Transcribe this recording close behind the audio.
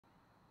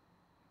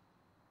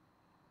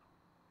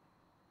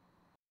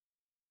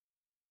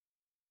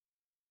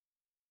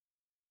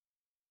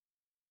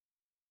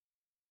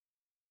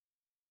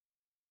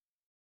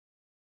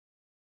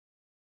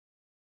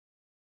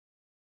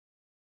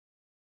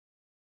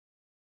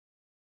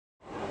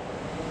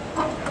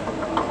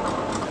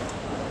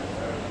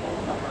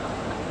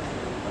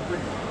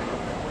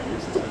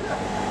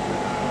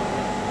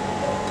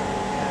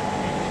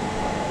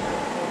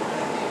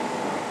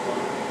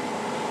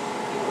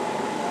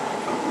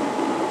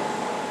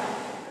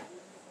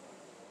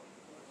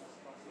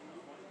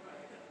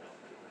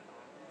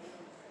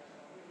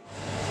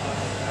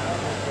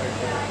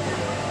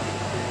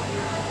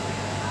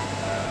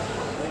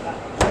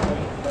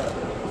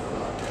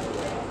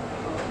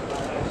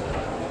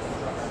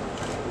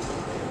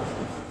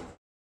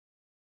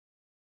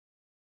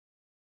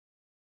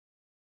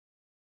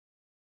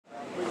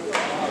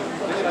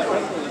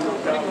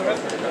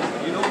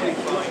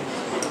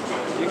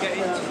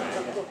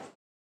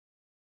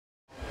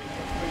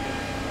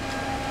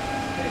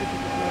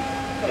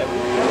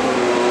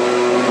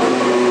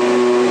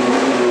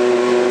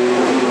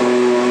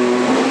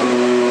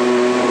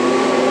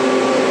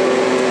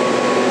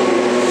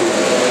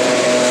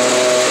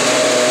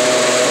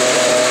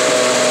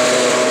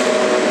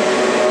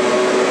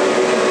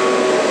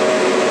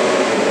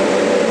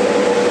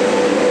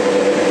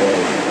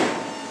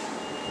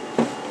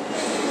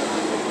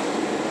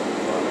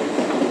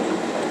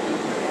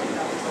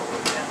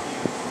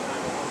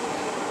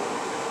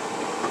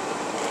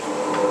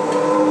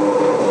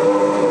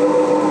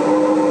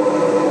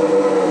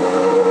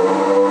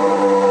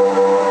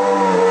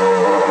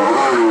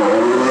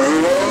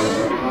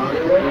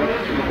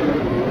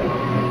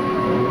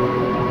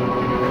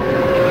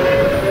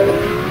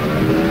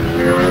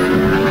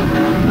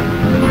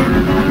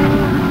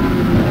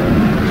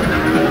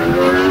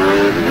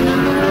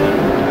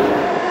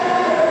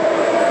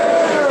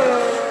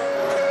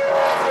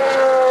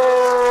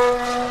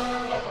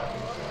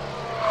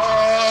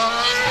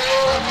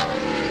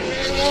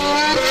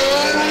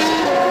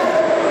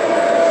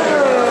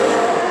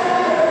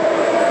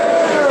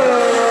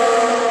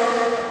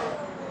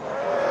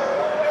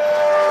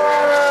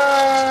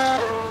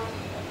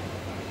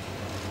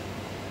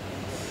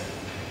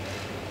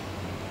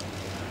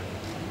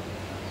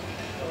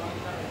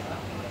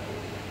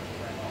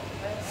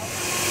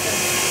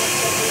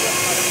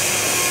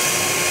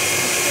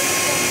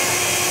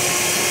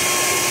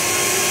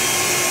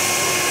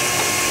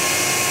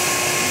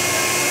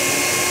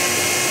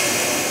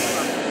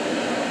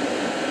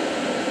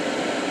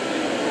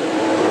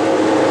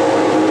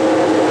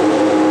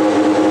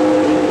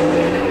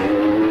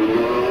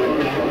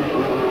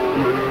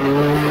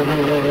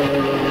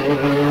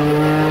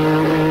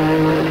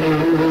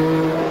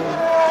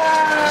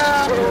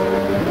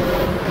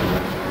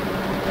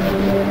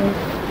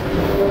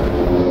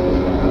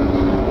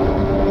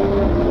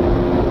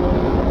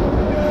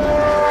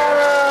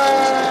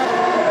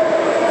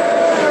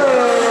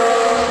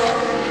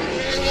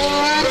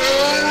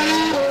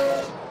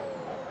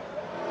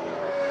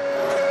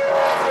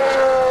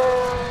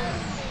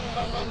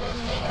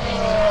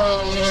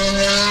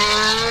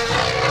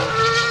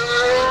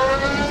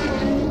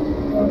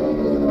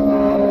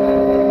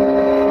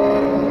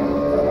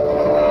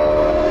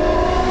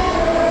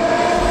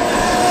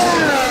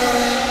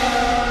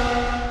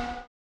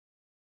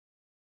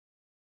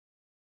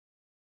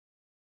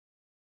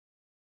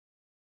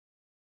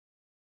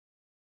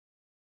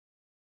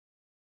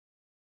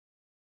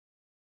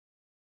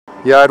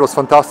Yeah, it was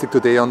fantastic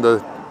today on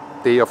the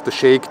day of the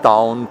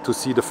Shakedown to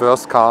see the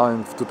first car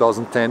in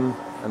 2010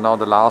 and now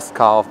the last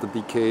car of the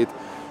decade.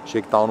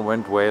 Shakedown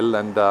went well,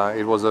 and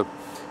it was a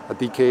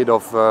decade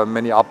of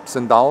many ups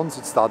and downs.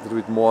 It started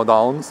with more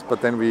downs,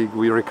 but then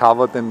we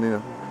recovered,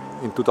 and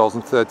in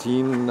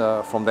 2013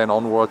 from then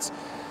onwards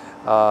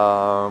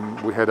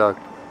we had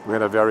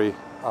a very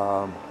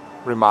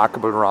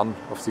remarkable run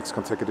of 6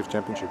 consecutive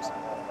championships.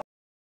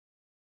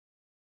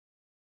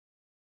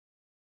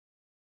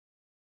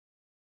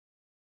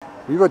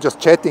 We were just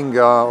chatting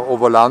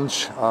over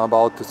lunch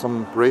about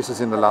some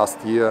races in the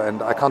last year,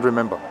 and I can't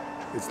remember.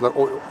 It's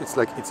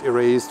like it's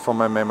erased from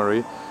my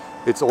memory.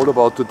 It's all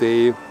about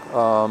today,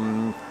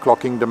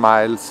 clocking the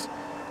miles,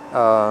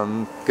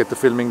 get the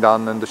filming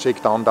done and the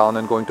shakedown done,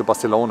 and going to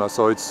Barcelona.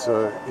 So it's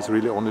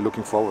really only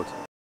looking forward.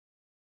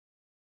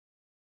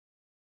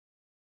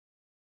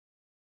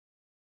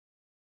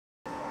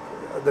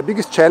 The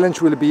biggest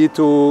challenge will be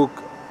to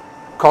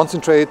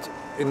concentrate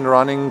in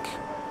running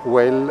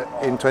well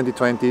in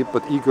 2020,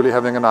 but equally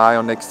having an eye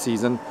on next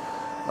season,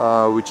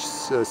 which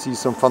sees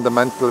some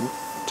fundamental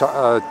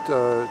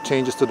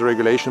changes to the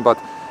regulation, but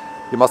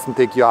you mustn't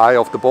take your eye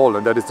off the ball,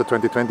 and that is the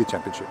 2020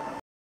 championship.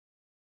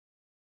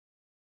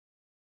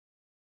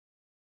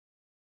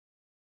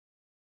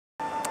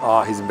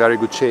 He's in very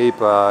good shape.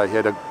 He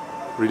had a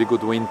really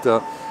good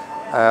winter.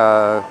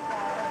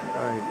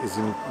 He's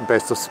in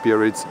best of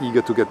spirits,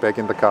 eager to get back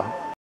in the car.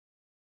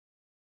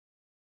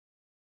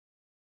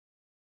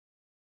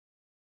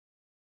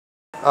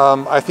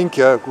 I think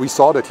we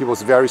saw that he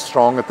was very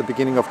strong at the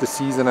beginning of the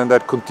season, and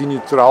that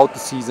continued throughout the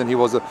season. He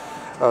was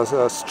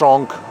a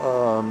strong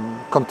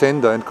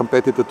contender and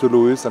competitor to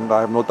Lewis, and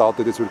I have no doubt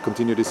that this will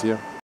continue this year.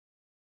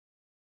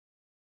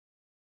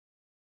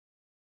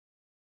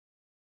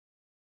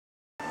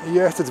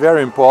 Yes, it's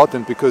very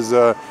important because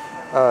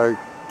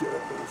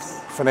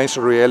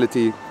financial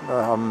reality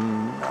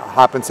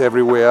happens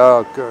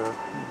everywhere.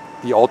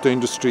 The auto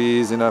industry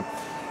is in a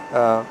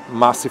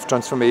massive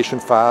transformation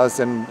phase,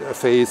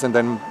 and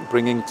then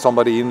bringing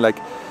somebody in like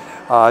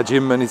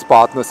Jim and his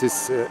partners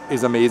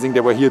is amazing.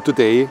 They were here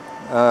today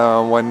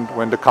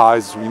when the car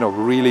is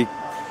really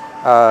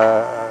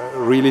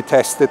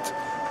tested,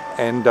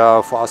 and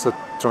for us a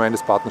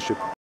tremendous partnership.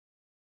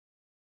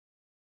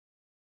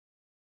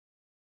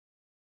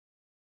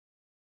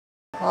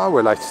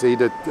 Well, I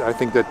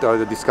think that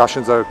the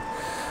discussions are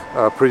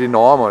pretty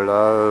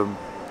normal.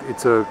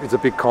 It's a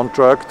big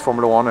contract.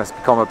 Formula One has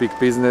become a big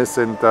business,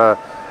 and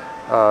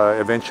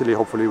eventually,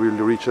 hopefully, we'll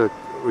reach a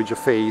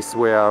phase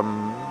where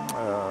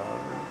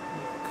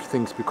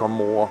things become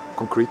more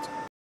concrete.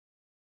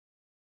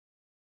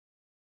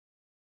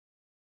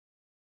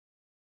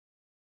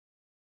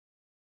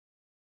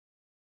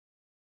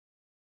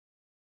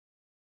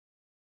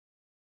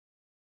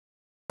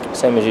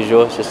 Same as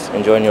usual, just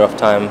enjoying your off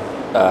time,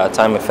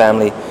 time with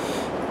family,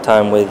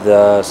 time with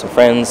some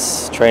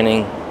friends,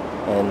 training,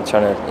 and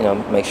trying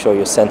to make sure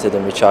you're centered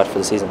and recharged for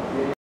the season.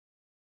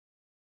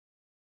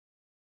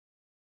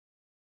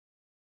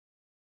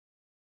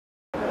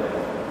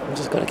 We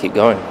just got to keep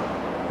going.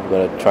 We've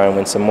got to try and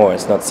win some more.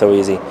 It's not so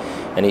easy,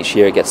 and each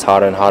year it gets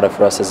harder and harder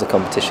for us as the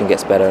competition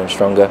gets better and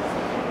stronger.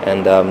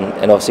 And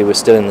obviously we're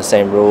still in the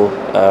same rule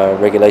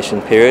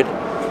regulation period,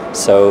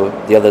 so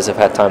the others have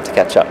had time to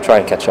catch up, try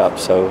and catch up.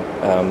 So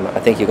I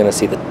think you're going to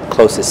see the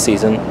closest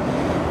season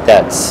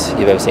that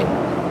you've ever seen.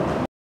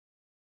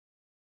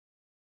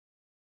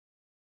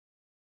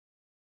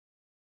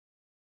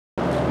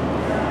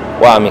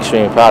 Well, I'm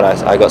extremely proud.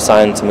 I got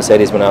signed to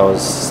Mercedes when I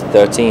was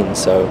 13,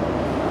 so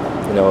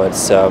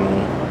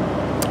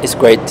it's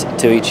great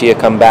to each year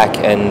come back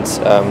and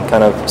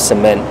kind of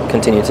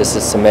continue to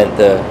cement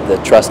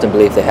the trust and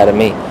belief they had in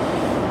me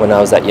when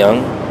I was that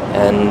young,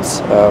 and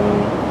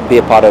be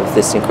a part of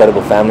this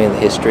incredible family and the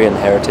history and the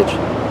heritage.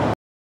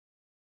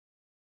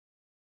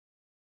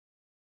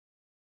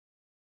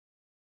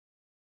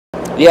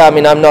 Yeah, I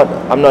mean, I'm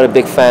not a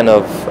big fan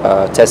of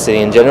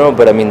testing in general,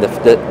 but I mean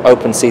the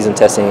open season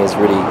testing is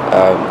really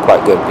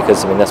quite good,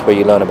 because I mean that's where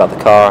you learn about the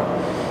car,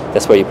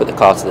 that's where you put the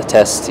car to the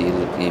test, you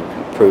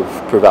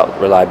prove out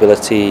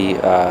reliability,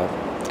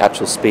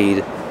 actual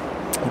speed,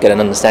 get an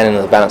understanding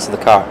of the balance of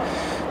the car.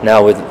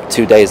 Now with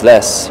 2 days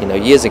less,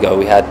 years ago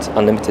we had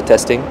unlimited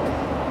testing,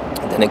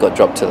 and then it got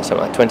dropped to something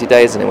like 20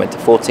 days, and it went to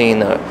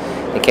 14,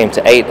 it came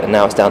to 8, and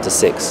now it's down to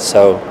 6.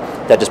 So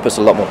that just puts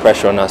a lot more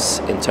pressure on us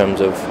in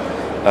terms of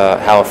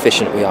how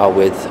efficient we are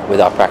with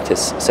our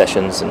practice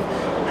sessions, and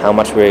how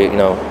much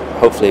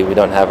hopefully we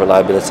don't have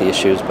reliability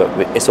issues, but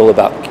it's all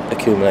about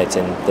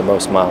accumulating the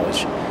most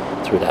mileage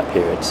through that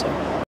period. So.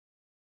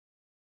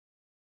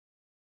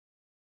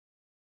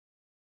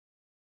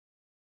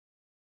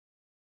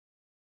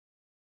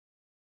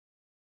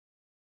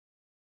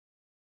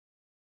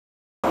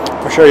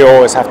 For sure, you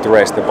always have to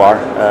raise the bar,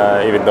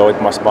 even though it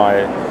was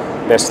my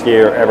best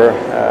year ever.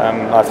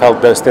 I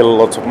felt there's still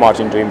lots of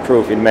margin to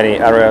improve in many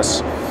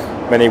areas,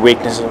 many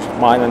weaknesses of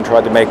mine, and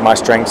try to make my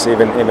strengths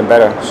even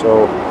better.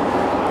 So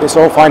It's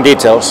all fine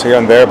details here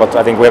and there, but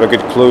I think we have a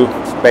good clue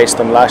based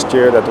on last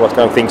year that what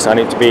kind of things I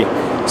need to be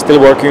still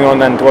working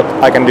on and what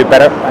I can do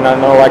better, and I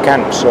know I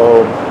can.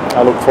 So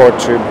I look forward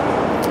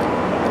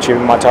to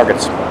achieving my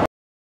targets.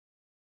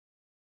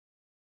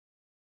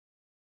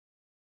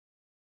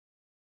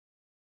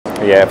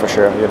 Yeah, for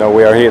sure. You know,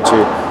 we are here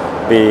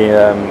to be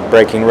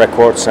breaking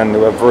records, and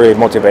we're very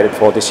motivated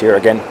for this year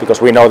again,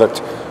 because we know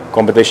that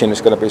competition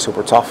is going to be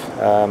super tough.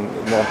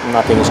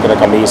 Nothing is going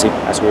to come easy,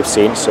 as we've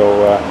seen.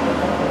 So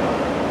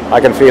I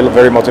can feel a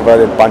very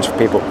motivated bunch of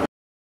people.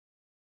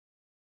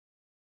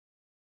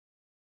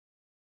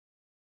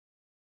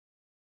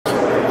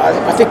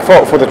 I think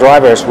for the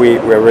drivers, we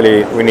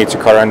need to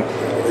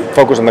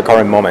focus on the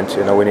current moment.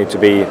 You know, we need to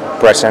be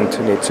present.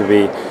 We need to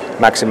be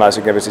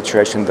maximizing every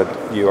situation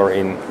that you are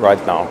in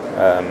right now.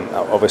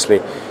 Obviously,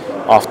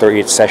 after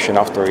each session,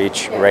 after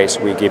each race,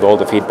 we give all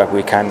the feedback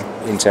we can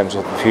in terms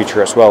of the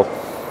future as well.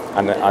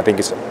 And I think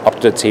it's up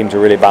to the team to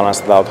really balance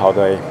it out,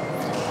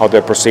 how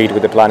they proceed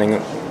with the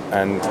planning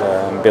and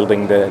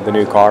building the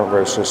new car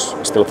versus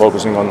still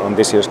focusing on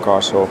this year's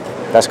car. So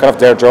that's kind of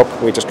their job.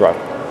 We just drive.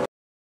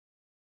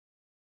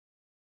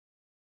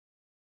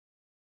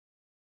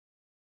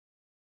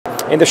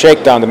 In the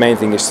shakedown, the main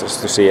thing is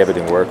just to see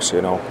everything works,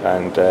 you know,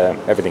 and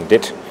everything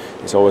did.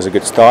 It's always a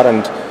good start,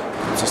 and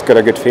just got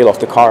a good feel of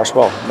the car as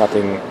well.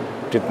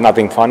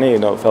 Nothing funny, you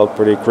know, felt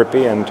pretty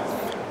grippy and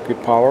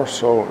good power.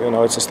 So, you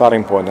know, it's a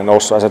starting point, and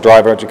also as a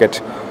driver to get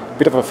a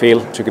bit of a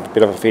feel, to give a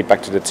bit of a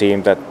feedback to the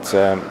team that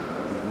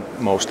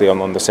mostly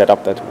on the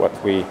setup that what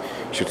we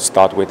should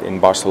start with in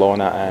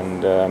Barcelona,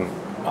 and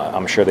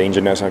I'm sure the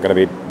engineers are going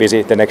to be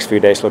busy the next few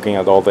days looking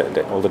at all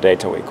the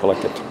data we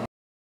collected.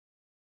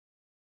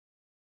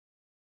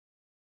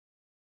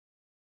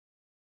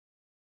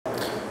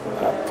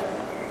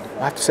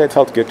 I have to say it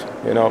felt good.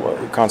 You know,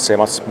 you can't say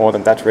much more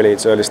than that really.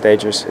 It's early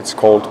stages, it's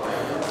cold,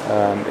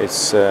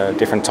 it's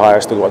different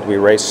tires to what we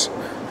race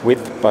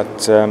with,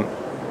 but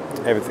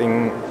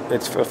everything,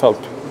 it felt,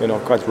 you know,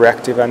 quite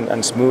reactive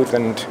and smooth,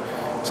 and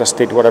just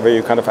did whatever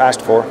you kind of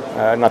asked for.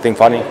 Nothing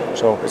funny,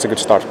 so it's a good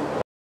start.